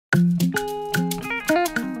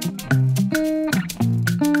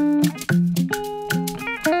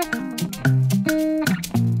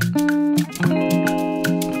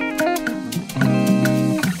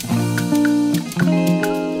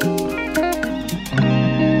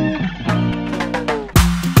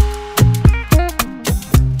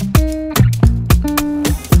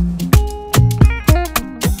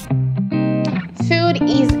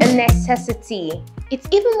variety. It's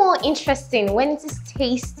even more interesting when it is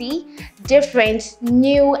tasty, different,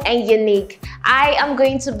 new, and unique. I am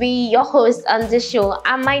going to be your host on this show,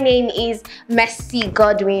 and my name is Mercy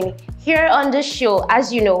Godwin. Here on the show,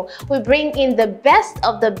 as you know, we bring in the best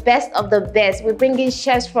of the best of the best. We bring in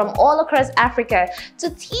chefs from all across Africa to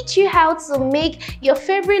teach you how to make your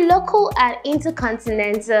favorite local and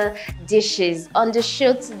intercontinental dishes. On the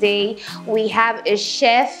show today, we have a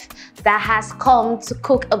chef that has come to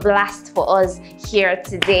cook a blast for us here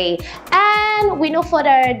today. And with no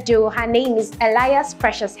further ado, her name is Elias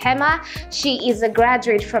Precious Hema. She is a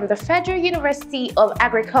graduate from the Federal University of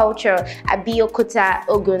Agriculture at Abeokuta,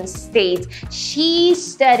 Ogun State. She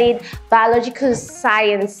studied biological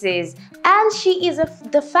sciences, and she is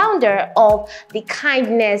the founder of the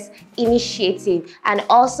Kindness Initiative and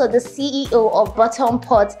also the CEO of Bottom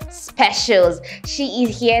Pot Specials. She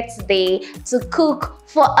is here today to cook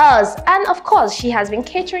for us, and of course she has been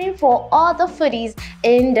catering for all the foodies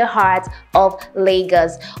in the heart of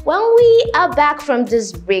Lagos. When we are back from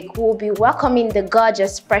this break, we'll be welcoming the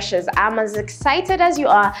gorgeous Precious. I'm as excited as you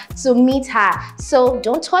are to meet her, so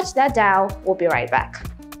don't touch that dial. We'll be right back.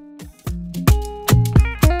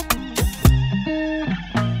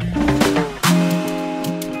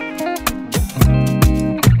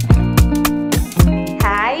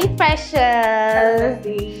 Hi, Precious.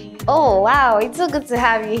 Oh wow, it's so good to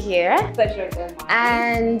have you here. Pleasure.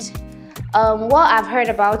 And what I've heard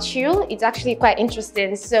about you, it's actually quite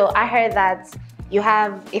interesting. So I heard that you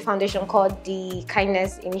have a foundation called the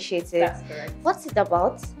Kindness Initiative. That's correct. What's it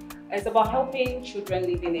about? It's about helping children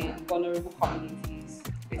living in vulnerable communities,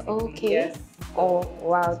 basically. Okay. Yes. Oh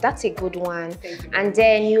wow, that's a good one. Thank you. And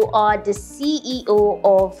then you are the CEO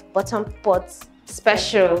of Bottom Pot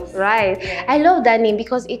Special, right? Yeah. I love that name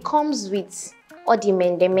because it comes with all the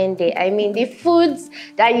mende. I mean, the foods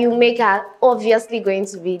that you make are obviously going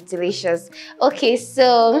to be delicious. Okay,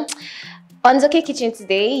 so on Zoke Kitchen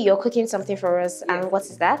today, you're cooking something for us, Yes. and what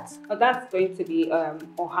is that? Oh, that's going to be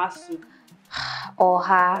oha soup.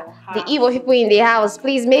 Oha. Oha. The Igbo people in the house,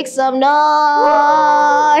 please make some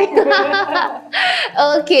noise.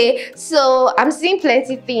 Okay, so I'm seeing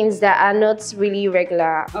plenty things that are not really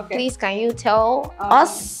regular. Okay. Please, can you tell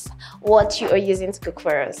us what you are using to cook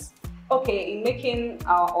for us? Okay, in making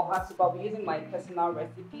our oha soup, I'll be using my personal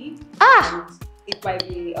recipe. Ah! And it might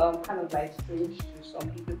be kind of like strange to some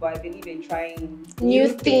people, but I believe in trying New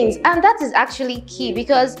things, and that is actually key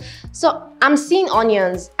because so I'm seeing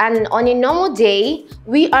onions, and on a normal day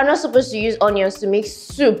we are not supposed to use onions to make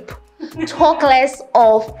soup. Talk less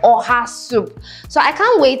of oha soup. So I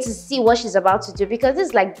can't wait to see what she's about to do because this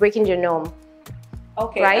is like breaking the norm.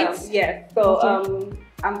 Okay, right? Yeah, so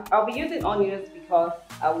I'll be using onions because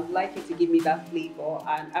I would like it to give me that flavor,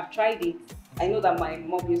 and I've tried it. I know that my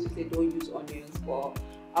mom used to say don't use onions, but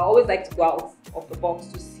I always like to go out of the box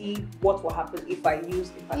to see what will happen if I use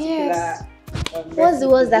a particular. Yes. What's the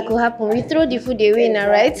worst that could happen? We throw the food away now,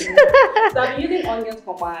 right? So I'm using onions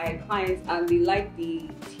for my clients, and they like the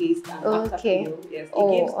taste and Okay. after yes, it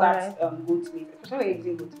Oh, gives that alright. goat meat, especially when you're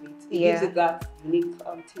using goat meat. It Yeah. gives it that unique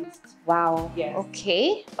taste. Wow. Yes.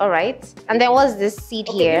 Okay. All right. And then what's this seed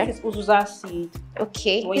here? This is Uziza seed.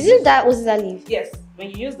 Okay. When Is you- it that Uziza leaf? Yes,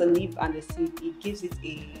 when you use the leaf and the seed, it gives it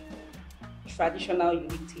a traditional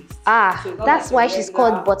unique taste. Ah, So it's not that's like why a she's regular-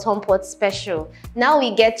 called Bottom Pot Special. Now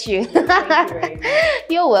we get you. Thank you very much.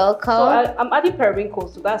 You're welcome. So I'm adding periwinkle,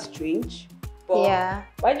 so that's strange. But Yeah.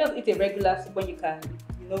 why just eat a regular soup when you can,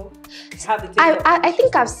 have the taste I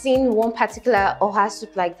think I've seen one particular oha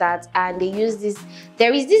soup like that, and they use this.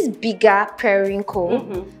 There is this bigger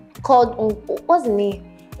periwinkle called what's the name?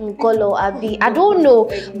 Ngolo Abi. I don't know,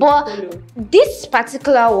 but this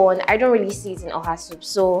particular one I don't really see it in oha soup,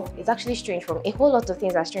 so it's actually strange. From a whole lot of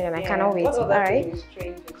things are strange, and I cannot wait. What All other right. thing is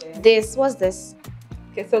strange again? This what's this?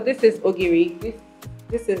 Okay, so this is Ogiri.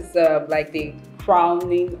 This is like the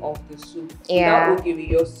crowning of the soup. Yeah. Without Ogiri,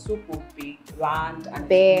 your soup will be bland and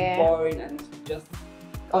Bare. boring and just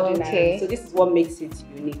ordinary. Okay. So this is what makes it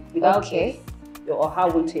unique. Without Okay. this, your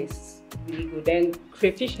oha won't taste really good. Then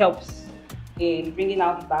crayfish helps in bringing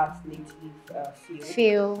out that native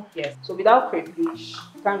feel. Yes. So without crayfish,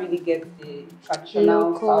 you can't really get the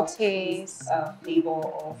traditional Local Southeast, taste. flavor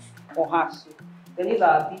of oha soup. Then these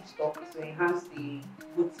are beef stock to enhance the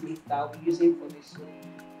goat meat that we're using for this soup.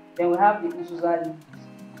 Then we have the Uziza leaf.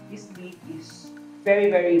 This leaf is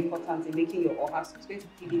very, very important in making your oha soup. It's going to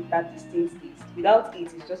give it that distinct taste. Without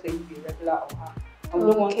it, it's just going to be a regular oha. And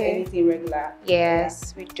we don't want anything regular.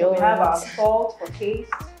 Yes, we So don't. we have our salt for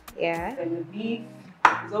taste. Yeah. Then the beef.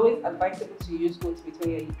 It's always advisable to use goat meat when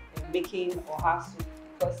you're making oha soup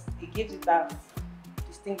because it gives it that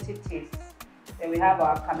distinctive taste. Then we have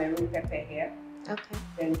our Cameroon pepper here. Okay.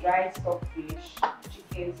 Then dried stockfish,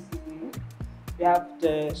 chicken seasoning. We have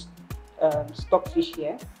the stockfish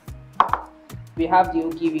here. We have the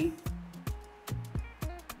Ogiri.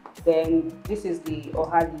 Then this is the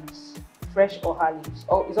oha leaves, fresh oha leaves.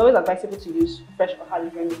 Oh, it's always advisable to use fresh oha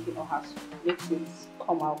leaves when making oha soup. Makes it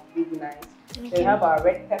come out really nice. Okay. Then we have our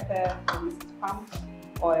red pepper, and this is palm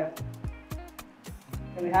oil.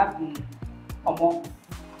 Then we have the Ponmo.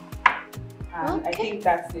 And I think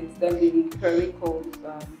that's it. Then the Periwinkle.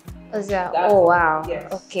 Oh wow.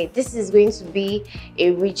 Yes. Okay, this is going to be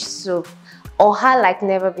a rich soup. Oha like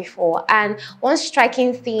never before. And one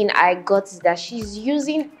striking thing I got is that she's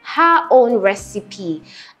using her own recipe.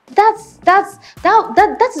 That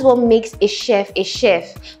is what makes a chef a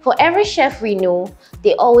chef. For every chef we know,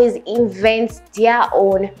 they always invent their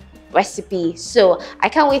own recipe. So I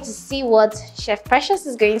can't wait to see what Chef Precious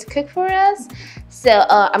is going to cook for us. So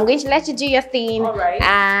I'm going to let you do your thing. All right.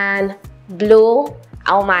 And blow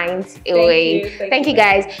our minds away. Thank you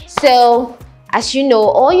guys. So as you know,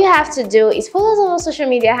 all you have to do is follow us on our social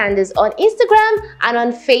media handles on Instagram and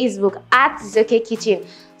on Facebook at Zoke Kitchen.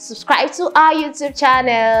 Subscribe to our YouTube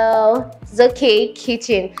channel, Zoke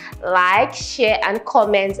Kitchen. Like, share, and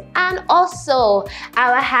comment. And also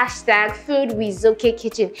our hashtag Food with Zoke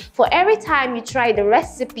Kitchen. For every time you try the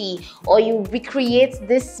recipe or you recreate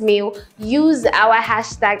this meal, use our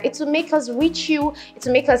hashtag. It will make us reach you. It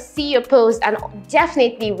will make us see your post and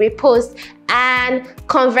definitely repost and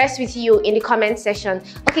converse with you in the comment section.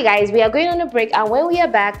 Okay guys, we are going on a break, and when we are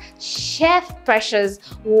back, Chef Precious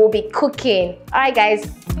will be cooking. All right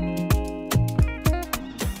guys.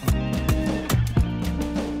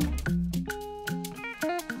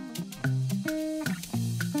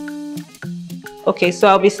 Okay, so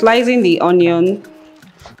I'll be slicing the onion,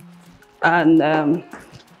 and I'll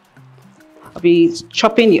be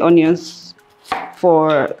chopping the onions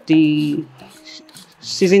for the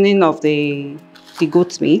seasoning of the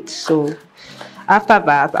goat meat. So after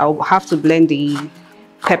that, I'll have to blend the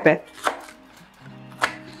pepper.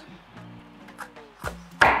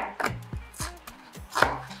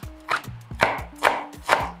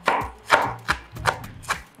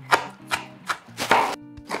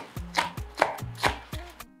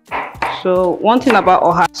 So one thing about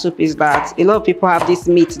oha soup is that a lot of people have this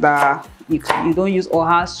myth that you don't use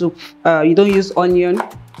oha soup, you don't use onion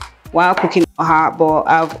while cooking oha, but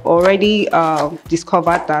I've already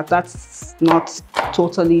discovered that that's not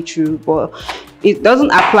totally true. But it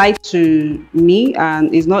doesn't apply to me,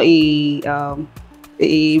 and it's not a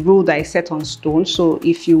rule that is set on stone. So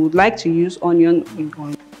if you would like to use onion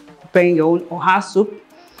when preparing your own oha soup,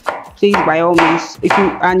 please by all means.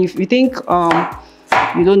 If you think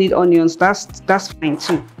you don't need onions, that's fine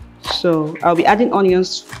too. So I'll be adding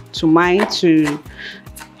onions to mine to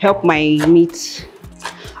help my meat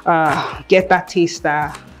get that taste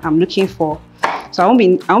that I'm looking for. So I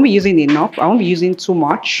won't be using enough. I won't be using too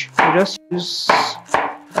much. I'll just use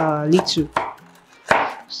little.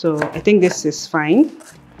 So I think this is fine.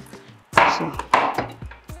 So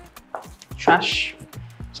trash.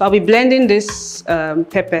 So I'll be blending this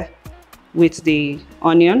pepper with the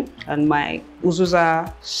onion and my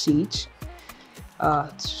Uziza seed.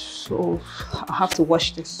 So I'll have to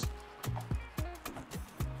wash this.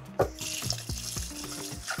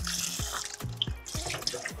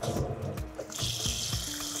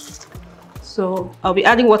 So I'll be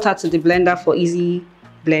adding water to the blender for easy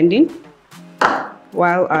blending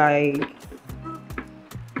while I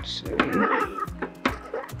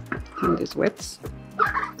hand this wet.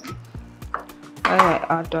 I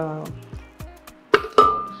add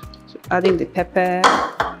adding the pepper,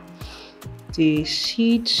 the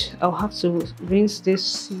seed. I'll have to rinse this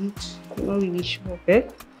seed. I'm not really sure of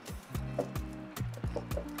it.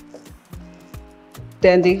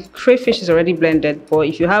 Then the crayfish is already blended, but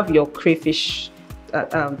if you have your crayfish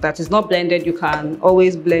that is not blended, you can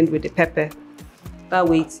always blend with the pepper. That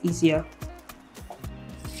way it's easier.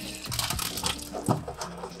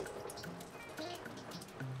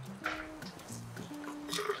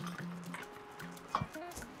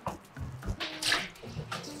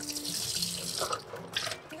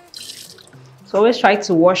 So always try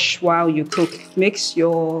to wash while you cook. Makes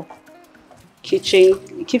your kitchen,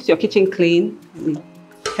 it keeps your kitchen clean. It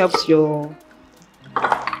helps your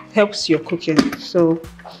cooking. So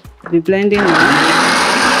I'll be blending now.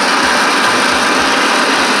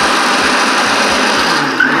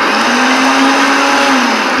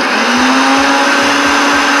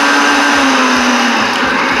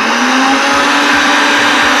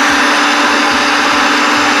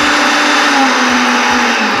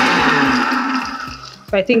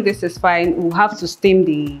 So I think this is fine. We'll have to steam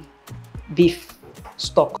the beef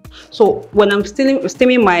stock. So when I'm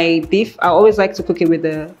steaming my beef, I always like to cook it with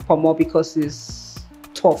the Ponmo because it's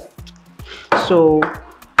tough. So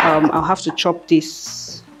I'll have to chop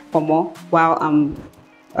this Ponmo while I'm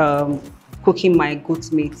cooking my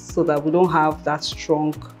goat meat so that we don't have that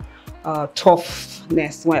strong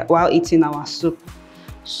toughness while eating our soup.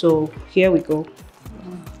 So here we go.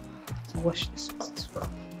 Wash this as well.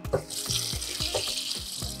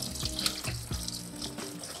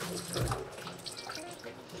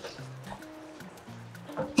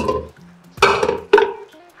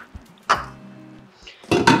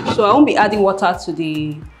 So I won't be adding water to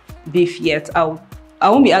the beef yet. I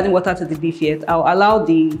won't be adding water to the beef yet. I'll allow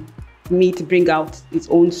the meat to bring out its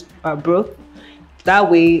own broth.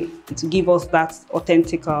 That way it will give us that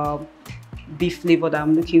authentic beef flavor that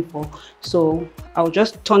I'm looking for. So I'll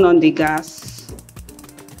just turn on the gas.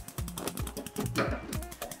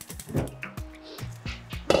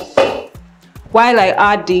 While I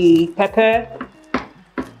add the pepper,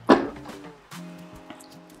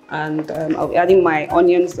 and I'll be adding my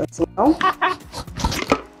onions as well.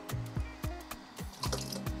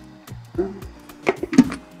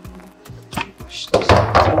 So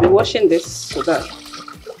I'll be washing this so that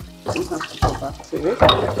I don't have to go back to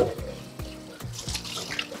it.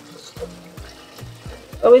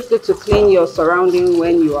 Always good to clean your surrounding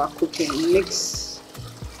when you are cooking. It makes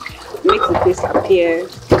the place appear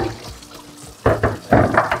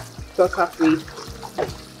clutter-free.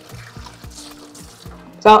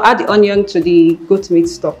 So I'll add the onion to the goat meat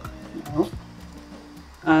stock now.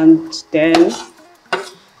 And then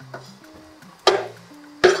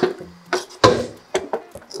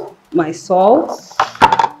my salt,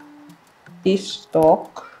 beef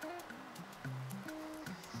stock.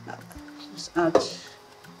 Just add.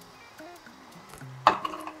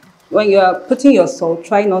 When you are putting your salt,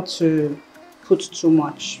 try not to put too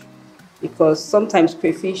much because sometimes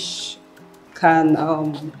crayfish can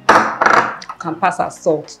pass as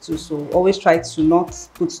salt too. So always try to not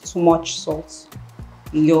put too much salt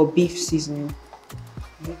in your beef seasoning.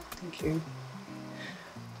 Okay, thank you.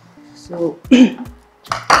 So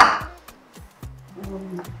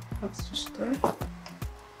let's just stir.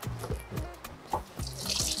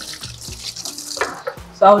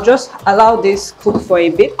 So I'll just allow this cook for a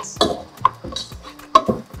bit.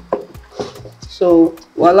 So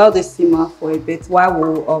we'll allow this simmer for a bit while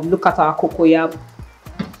we'll look at our coco-yam.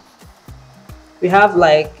 We have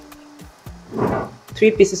like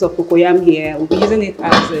 3 pieces of coco-yam here. We'll be using it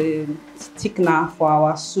as a thickener for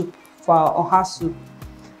our soup, for our oha soup.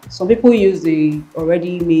 Some people use the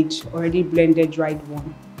already blended dried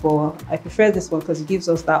one, but I prefer this one because it gives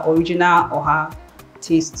us that original oha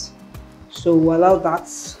taste. So we'll allow that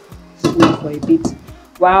simmer for a bit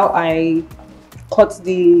while I cut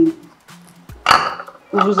the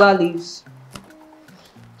Uziza leaves.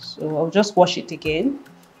 So I'll just wash it again.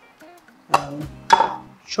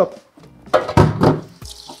 Chop.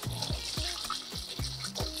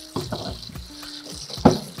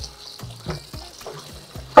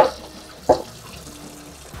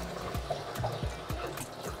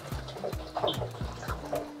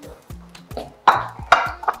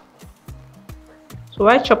 So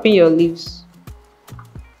while chopping your leaves,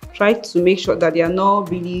 try to make sure that they are not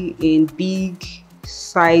really in big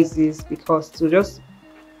sizes because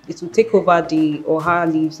it will take over the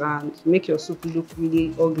oha leaves and make your soup look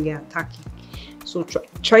really ugly and tacky. So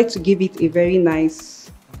try to give it a very nice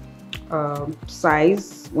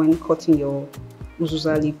size when cutting your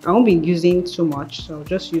Uziza leaf. I won't be using too much, so I'll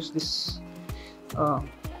just use this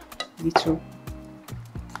little.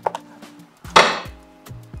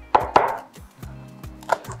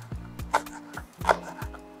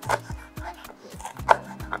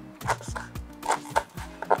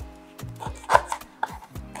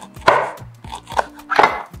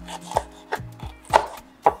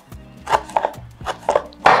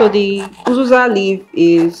 So the Uziza leaf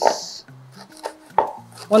is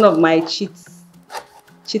one of my cheat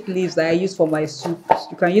leaves that I use for my soups.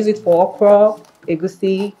 You can use it for okra,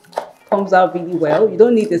 egusi, comes out really well. You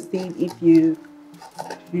don't need the seed if you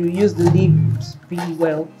use the leaves really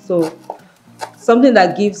well. So something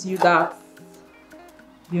that gives you that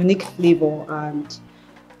unique flavor, and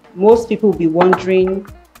most people will be wondering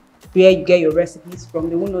where you get your recipes from.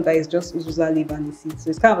 They won't know that it's just Uziza leaf and the seeds. So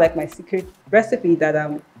it's kind of like my secret recipe that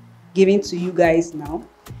I'm giving to you guys now.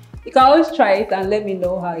 You can always try it and let me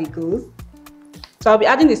know how it goes. So I'll be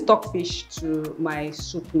adding the stockfish to my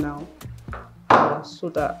soup now, so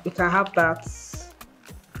that we can have that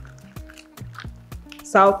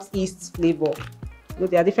southeast flavor. You know,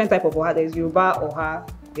 there are different types of oha. There's Yoruba oha,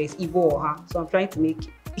 there's Igbo oha. So I'm trying to make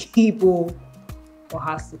Igbo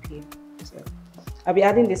oha soup here. So I'll be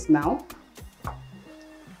adding this now.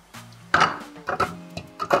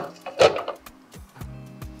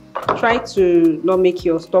 Try to not make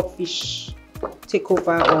your stockfish take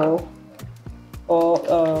over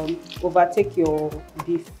or overtake your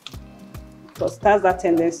beef, because it has that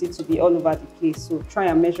tendency to be all over the place. So try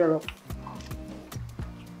and measure up,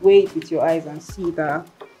 weigh it with your eyes and see that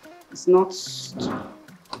it's not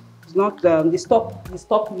the stock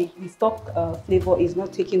flavor is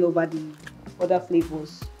not taking over the other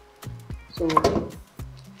flavors. So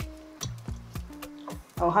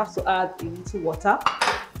I'll have to add a little water.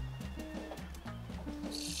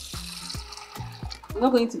 I'm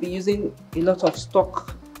not going to be using a lot of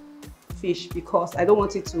stock fish because I don't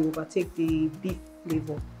want it to overtake the beef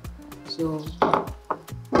flavor. So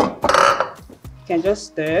you can just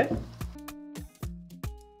stir.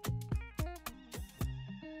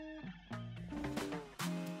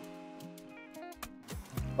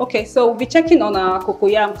 Okay, so we'll be checking on our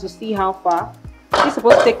coco-yam to see how far. It's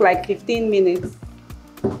supposed to take like 15 minutes.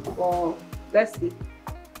 Well, let's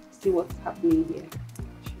see what's happening here.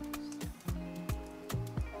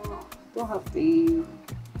 Don't have the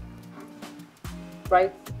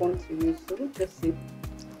right spoon to use, so let's just see.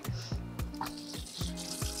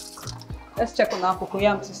 Let's check on our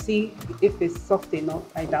coco-yam to see if it's soft enough.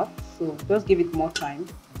 I doubt, so just give it more time.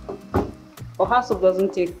 Oha soup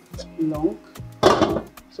doesn't take long,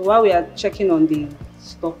 so while we are checking on the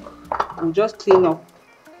stock, we'll just clean up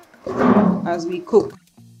as we cook.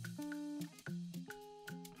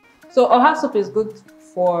 So oha soup is good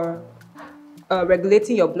for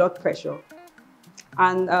regulating your blood pressure,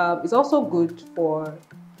 and it's also good for,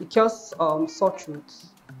 it cures sore throats.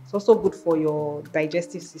 It's also good for your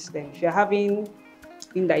digestive system. If you're having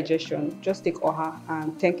indigestion, just take oha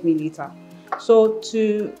and thank me later. So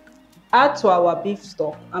to add to our beef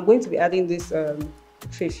stock, I'm going to be adding this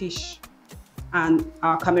crayfish and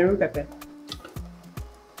our Cameroon pepper.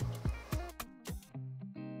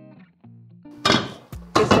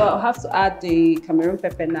 Okay, so I'll have to add the Cameroon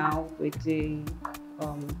pepper now with the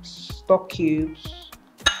stock cubes,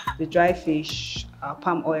 the dry fish, our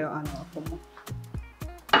palm oil, and our Ponmo.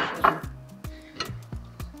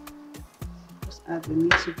 Just add a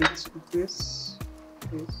little bit of this.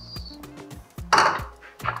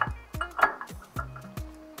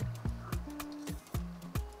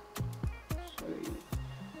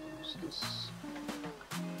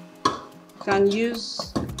 You can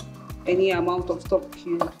use any amount of stock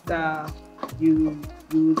cube that you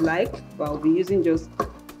would like, but I'll be using just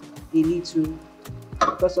a little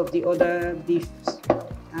because of the other beef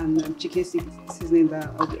and chicken seasoning that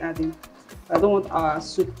I'll be adding. I don't want our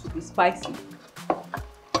soup to be spicy,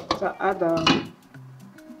 so I'll add a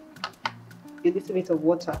little bit of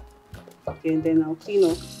water. Okay, and then I'll clean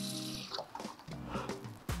up.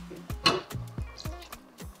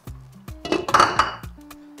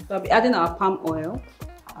 So I'll be adding our palm oil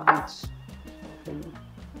and I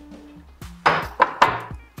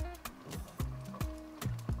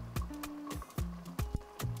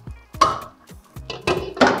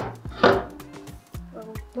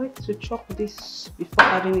would like to chop this before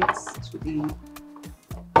adding it to the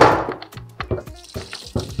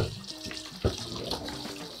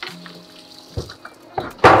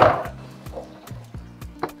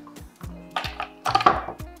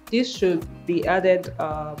this should be added,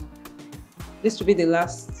 this should be the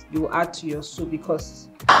last you add to your soup because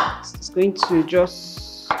it's going to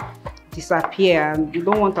just disappear, and you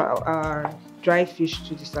don't want our dry fish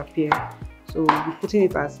to disappear. So we're putting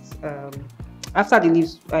it as after the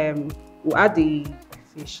leaves. We'll add the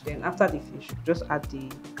fish, then after the fish just add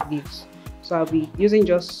the leaves. So I'll be using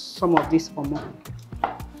just some of this Ponmo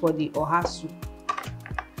for the oha soup.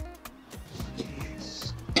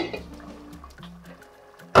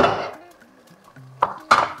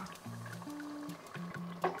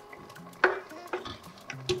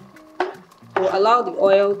 We'll allow the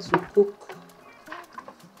oil to cook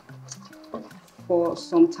for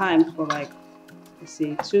some time, for like, let's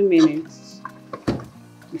say 2 minutes,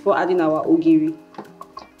 before adding our ogiri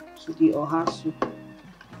to the oha soup.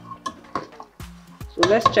 So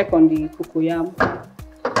let's check on the coco-yam,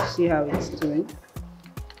 see how it's doing.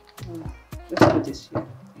 Let's put this here.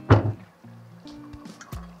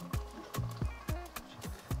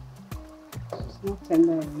 It's not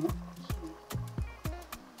tender enough.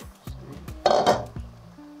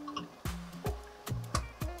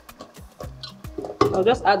 I'll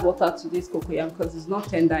just add water to this coco-yam because it's not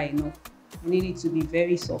tender enough. I need it to be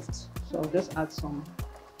very soft. So I'll just add some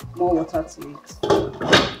more water to it.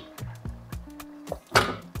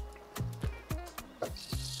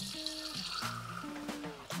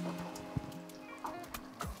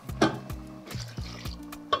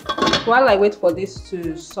 So while I wait for this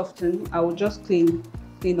to soften, I will just clean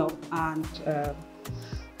up and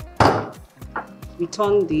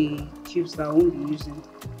return the cubes that I won't be using.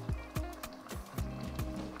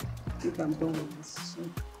 I think I'm done with this.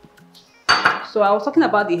 So I was talking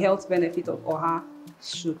about the health benefit of oha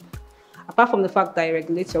soup. Apart from the fact that it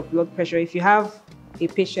regulates your blood pressure, if you have a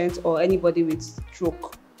patient or anybody with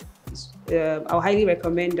stroke, I highly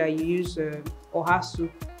recommend that you use oha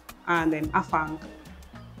soup and afang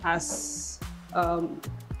as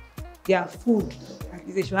their food.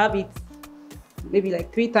 They should have it maybe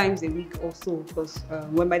like 3 times a week or so, because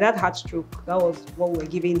when my dad had stroke, that was what we were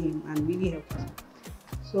giving him and really helped.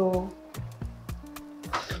 So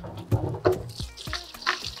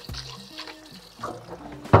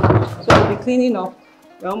I'll be cleaning up.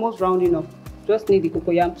 We're almost rounding up. Just need the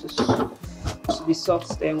coco-yam to be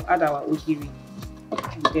soft. Then we'll add our ogiri,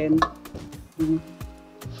 and then we'll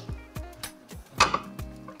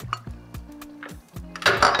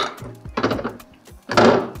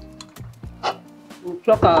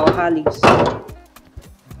pluck our oha leaves.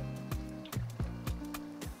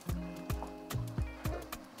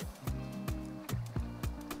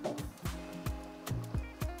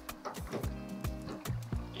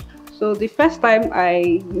 So the first time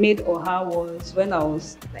I made oha was when I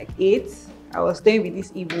was like 8. I was staying with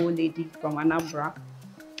this Igbo lady from Anambra,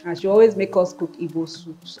 and she always make us cook Igbo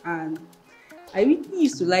soups, and I really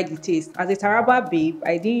used to like the taste. As a Taraba babe,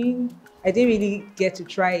 I didn't really get to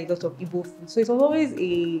try a lot of Igbo food, so it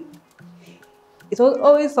was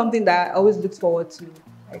always something that I always looked forward to.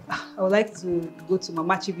 Like, I would like to go to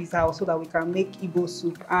Mama Chibi's house so that we can make Igbo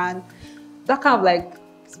soup, and that kind of like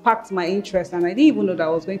sparked my interest, and I didn't even know that I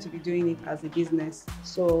was going to be doing it as a business.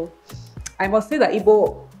 So I must say that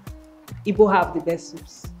Igbo have the best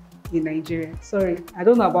soups in Nigeria. Sorry, I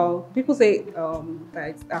don't know about people say that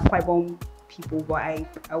it's Akwa people, but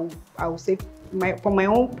I will say from my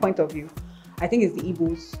own point of view, I think it's the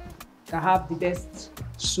Igbos that have the best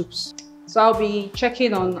soups. So I'll be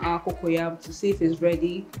checking on our coco-yam to see if it's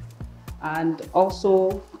ready, and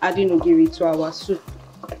also adding ogiri to our soup.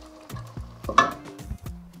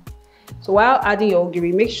 So while adding your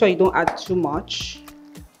ogiri, make sure you don't add too much,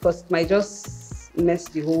 because it might just mess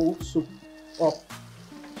the whole soup up.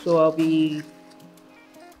 So I'll be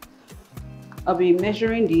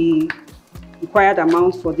measuring the required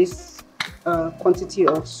amount for this quantity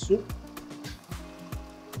of soup.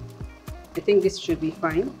 I think this should be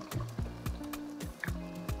fine.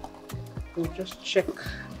 We'll just check.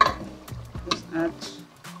 Just add.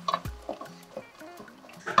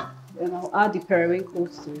 Then I'll add the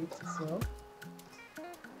periwinkles to it as well.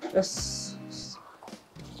 Just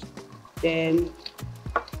then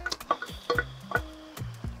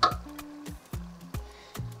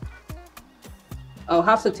I'll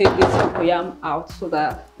have to take this coco-yam out so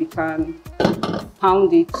that we can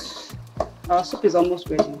pound it. Our soup is almost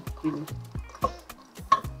ready, really.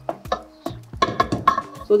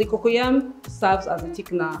 So the coco-yam serves as a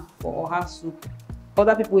thickener for oha soup.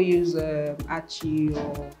 Other people use achi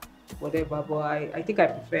or whatever, but I think I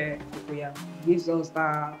prefer coco-yam. It gives us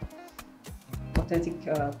that authentic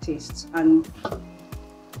taste, and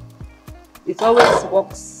it always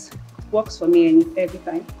works for me every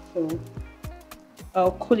time. So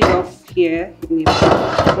I'll cool it off here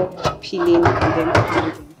before peeling and then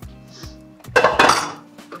pounding.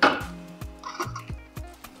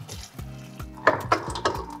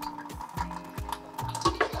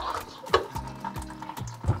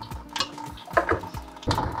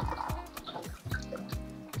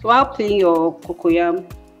 So while peeling your coco-yam,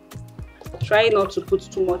 try not to put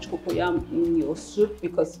too much coco-yam in your soup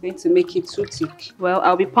because it's going to make it too thick. Well,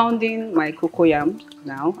 I'll be pounding my coco-yam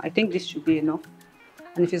now. I think this should be enough.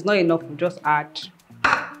 And if it's not enough, we'll just add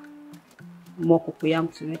more coco-yam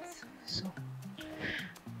to it. So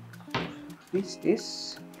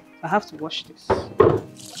this. I have to wash this.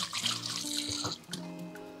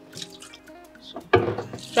 So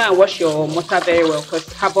try and wash your mortar very well because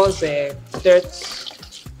it harbors dirt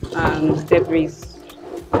and debris.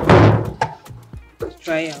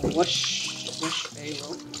 Try and wash very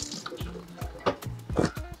well.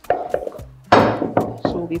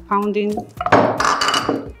 So we'll be pounding.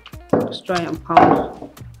 Just try and pound.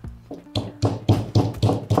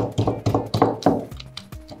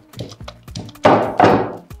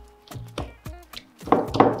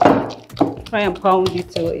 Try and pound it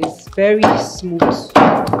till it's very smooth.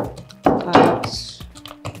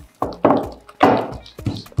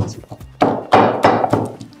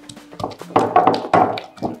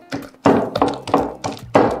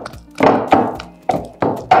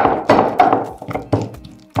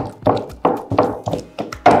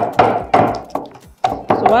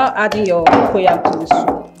 adding your coco-yam to the soup.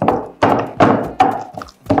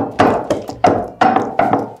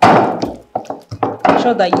 Make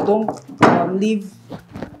sure that you don't leave.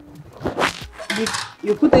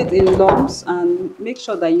 You put it in lumps and make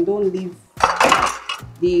sure that you don't leave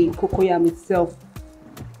the coco-yam itself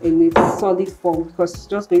in its solid form, because it's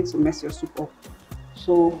just going to mess your soup up.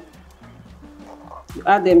 So you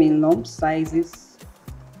add them in lump sizes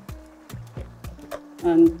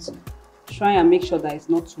and try and make sure that it's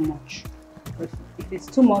not too much. If it's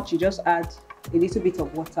too much, you just add a little bit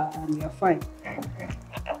of water and you're fine.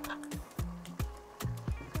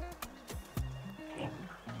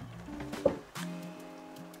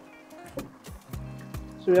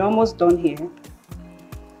 So we're almost done here.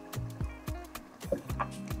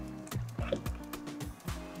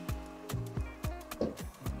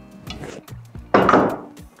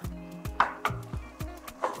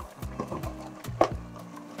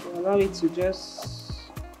 Allow it to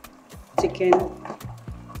just thicken.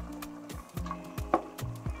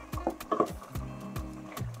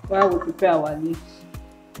 While we prepare our leaves.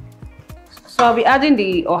 So I'll be adding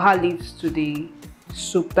the oha leaves to the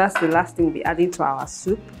soup. That's the last thing we'll be adding to our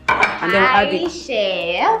soup. And then we'll add it.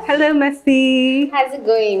 Chef. Hello, Messi. How's it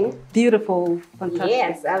going? Beautiful, fantastic.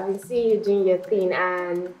 Yes, I've been seeing you doing your thing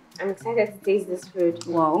and I'm excited to taste this food.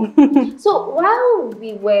 Wow. So while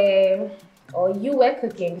we were, or you were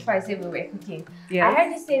cooking, before I say we were cooking, Yes. I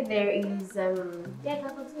heard you say there is, yeah, I can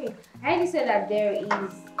continue. I heard you say that there is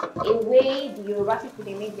a way the Yoruba people,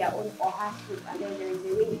 they make their own oha soup, and then there is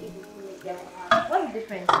a way the Igbos people make their own oha. What's the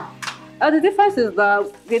difference? The difference is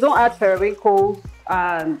that they don't add periwinkle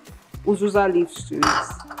and Uziza leaves to it.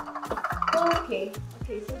 Oh, okay,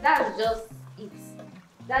 so that's just it.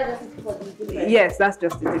 That's just it for the difference. Yes, that's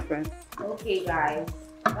just the difference. Okay, guys.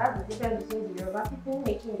 That's the difference between the Yoruba people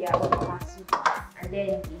making their own oha soup and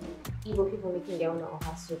then the Igbo people making their own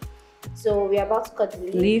oha soup. So we're about to cut the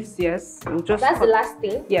leaves. Leaves, yes. We'll just That's cut. the last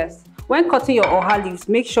thing. Yes. When cutting your oha leaves,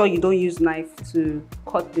 make sure you don't use knife to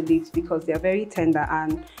cut the leaves because they are very tender,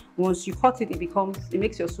 and once you cut it, it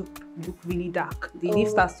makes your soup look really dark. The leaf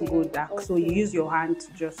starts to go dark, so you use your hand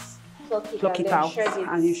to just pluck it out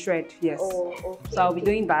and you shred. Yes. Oh, okay. So I'll be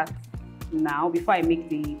doing that now before I make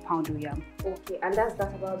the pound yam. Okay, and that's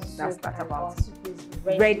that about soup. That's that about. Our soup is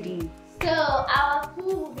Ready. So our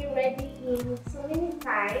food will be ready in 2 minutes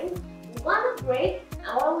time. We're gonna break,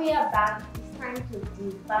 and when we are back, it's time to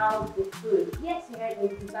devour the food. Yes, you heard me,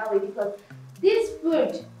 devour it, because this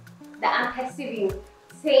food that I'm perceiving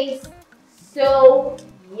tastes so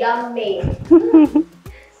yummy.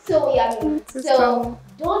 So yummy. So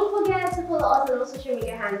don't forget to follow us on our social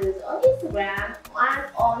media handles on Instagram and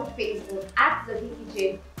on Facebook at Zoke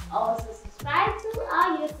Kitchen. Also subscribe to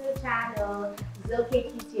our YouTube channel, Zoke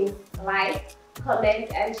Kitchen. Like,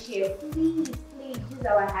 comment, and share. Please use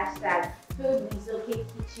our hashtag Food with Zoke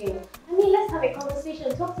Kitchen. I mean, let's have a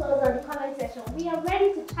conversation. Talk to us on the comment section. We are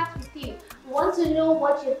ready to chat with you. We want to know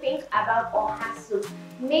what you think about oha soup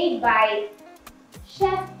made by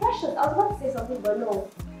Chef Precious. I was about to say something, but no.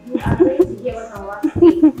 You are ready to hear what I'm about to say.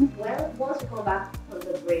 Well, once we come back from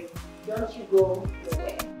the break, don't you go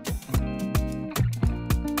nowhere.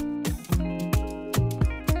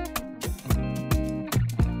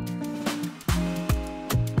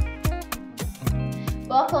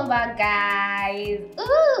 Welcome back, guys.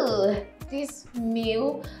 Ooh, this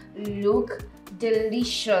meal look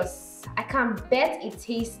delicious. I can bet it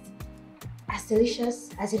tastes as delicious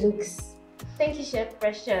as it looks. Thank you, Chef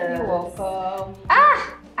Precious. You're welcome.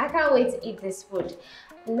 I can't wait to eat this food.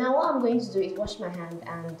 Now what I'm going to do is wash my hand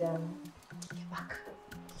and get back.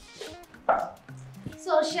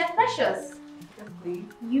 So, Chef Precious,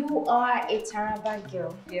 you are a Taraba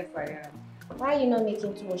girl. Yes, I am. Why are you not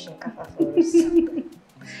making too much shinkafa for us?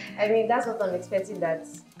 I mean, that's what I'm expecting, that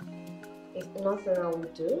it's nothing I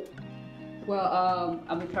would do. Well,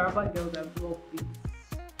 I'm a Taraba girl that grew up with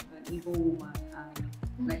an Igbo woman,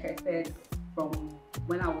 and like I said, from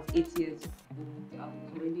when I was 8 years old, I was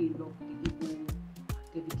already in love with the Igbo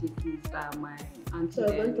delicacies that my auntie. So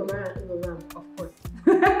you're going to marry an Igbo man? Of course.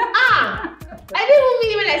 I didn't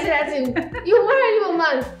mean when I said that thing. You marry an Igbo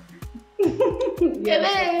man. Yeah,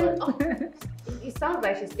 It sounds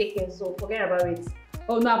like she's taking, so forget about it.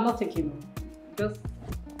 Oh no, I'm not taking. Just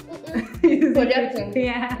projecting.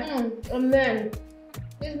 Yeah. And then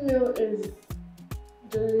this meal is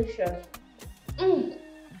delicious.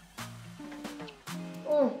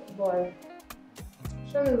 Oh boy.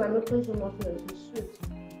 Show me by making so much noise. It's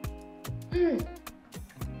sweet.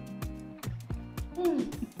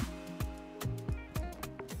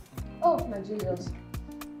 Oh my Jesus.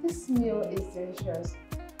 This meal is delicious.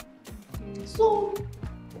 So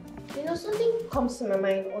You know, something comes to my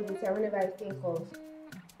mind all the time whenever I think of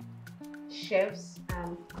chefs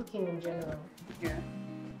and cooking in general. Yeah.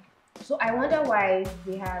 So I wonder why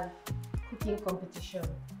we have cooking competition.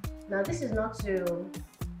 Now, this is not to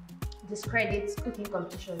discredit cooking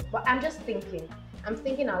competition, but I'm just thinking. I'm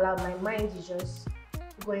thinking out loud. My mind is just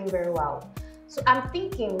going very well. So I'm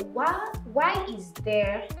thinking, why is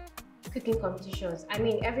there cooking competitions? I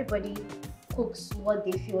mean, everybody cooks what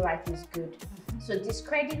they feel like is good. So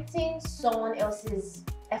discrediting someone else's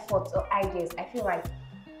efforts or ideas, I feel like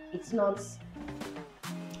it's not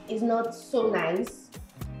so nice.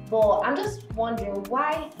 But I'm just wondering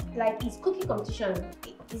why, like, is cooking competition,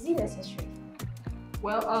 is it necessary?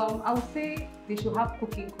 Well, I would say they should have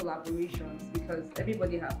cooking collaborations because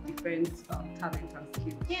everybody has different talents and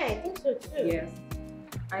skills. Yeah, I think so too. Yes.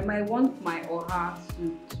 I might want my oha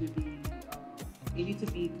soup to be a little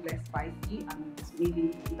bit less spicy and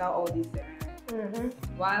maybe without all this.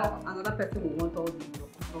 While another person will want all the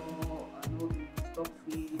coco and all the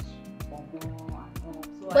stockfish, Ponmo and all.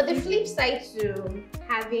 So but the flip side to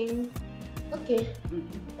having, but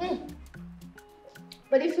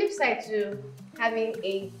the flip side to having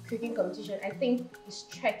a cooking competition, I think it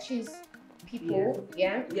stretches people.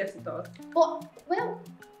 Yeah. Yes, it does. But well,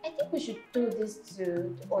 I think we should do this to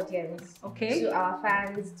the audience, to our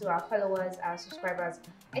fans, to our followers, our subscribers.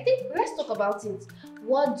 I think let's talk about it.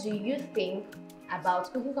 What do you think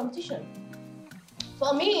about cooking competition?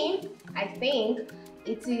 For me, I think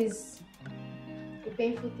it is a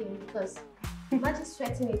painful thing because imagine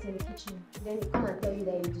sweating it in the kitchen, then they come and tell you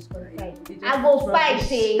that you're disqualified. I go fight,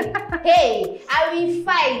 hey, I will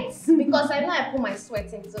fight because I know I put my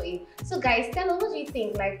sweat into it. So guys, tell us, what do you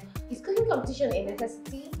think? Like, is cooking competition a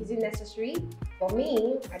necessity? Is it necessary? For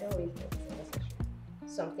me, I don't really think it's necessary.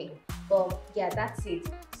 Something. But yeah, that's it.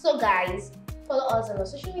 So guys, follow us on our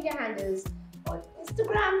social media handles on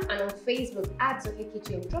Instagram and on Facebook at Zoke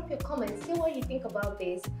Kitchen. Drop your comments, say what you think about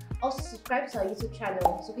this. Also subscribe to our YouTube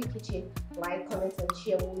channel, Zoke Kitchen. Like, comment and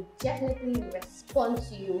share. We'll definitely respond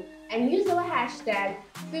to you. And use our hashtag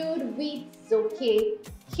Food with Zoke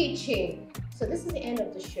Kitchen. So this is the end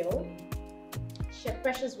of the show. Chef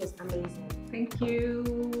Precious was amazing. Thank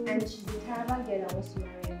you. And she's the caravan girl that wants to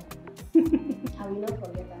marry him. I will not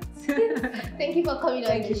forget that. Thank you for coming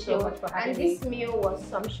on the show. So much for having me. This meal was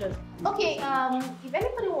sumptuous. Okay, if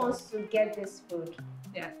anybody wants to get this food,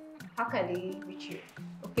 how can they reach you?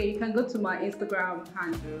 Okay, you can go to my Instagram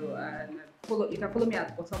handle and you can follow me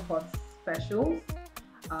at Bottom Pot Specials.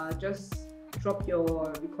 Just drop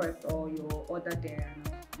your request or your order there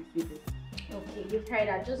and I'll receive it. Okay, you've heard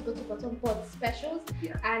that. Just go to Bottom Pot Specials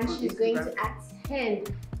and she's Instagram. going to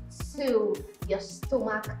attend to your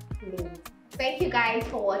stomach needs. Thank you guys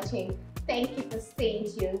for watching. Thank you for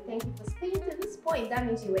staying tuned. Thank you for staying to this point. That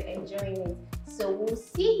means you were enjoying it. So we'll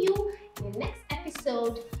see you in the next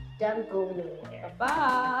episode. Don't go nowhere.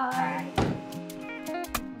 Bye.